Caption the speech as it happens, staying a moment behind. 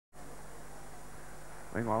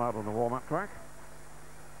Meanwhile, out on the warm-up track,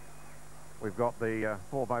 we've got the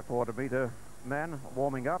 4x400 meter men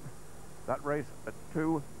warming up. That race at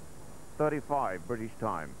 2:35 British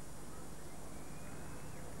time.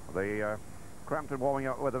 The Crampton warming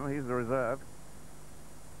up with him. He's the reserve.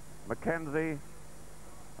 Mackenzie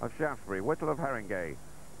of Shaftesbury, Whittle of Haringey,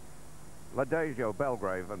 Ladejo,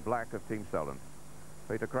 Belgrave, and Black of Team Selden.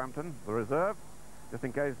 Peter Crampton, the reserve, just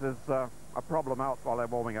in case there's a problem out while they're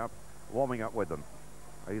warming up with them.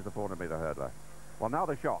 He's the 400 meter hurdler. Well, now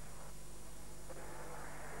the shot.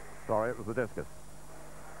 Sorry, it was the discus.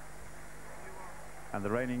 And the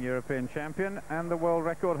reigning European champion and the world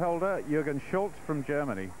record holder, Jürgen Schult from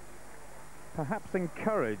Germany. Perhaps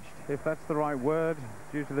encouraged, if that's the right word,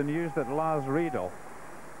 due to the news that Lars Riedel,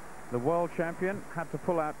 the world champion, had to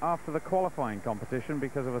pull out after the qualifying competition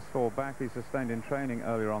because of a sore back he sustained in training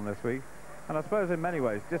earlier on this week. And I suppose in many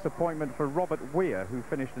ways, disappointment for Robert Weir, who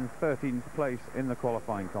finished in 13th place in the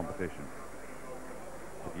qualifying competition.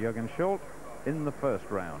 But Jürgen Schult in the first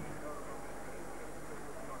round.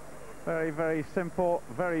 Very, very simple,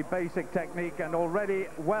 very basic technique, and already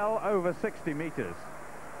well over 60 meters.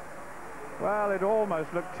 Well, it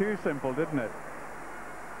almost looked too simple, didn't it?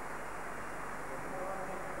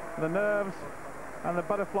 The nerves and the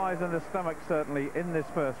butterflies in the stomach certainly in this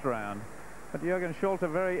first round. But Jürgen Schult, a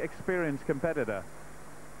very experienced competitor.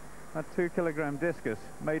 That 2-kilogram discus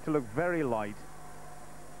made to look very light.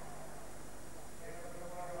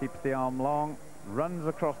 Keeps the arm long, runs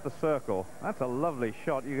across the circle. That's a lovely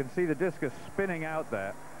shot. You can see the discus spinning out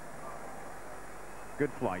there.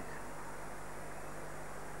 Good flight.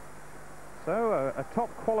 So a top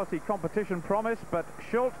quality competition promise, but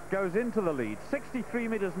Schult goes into the lead. 63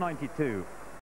 meters 92.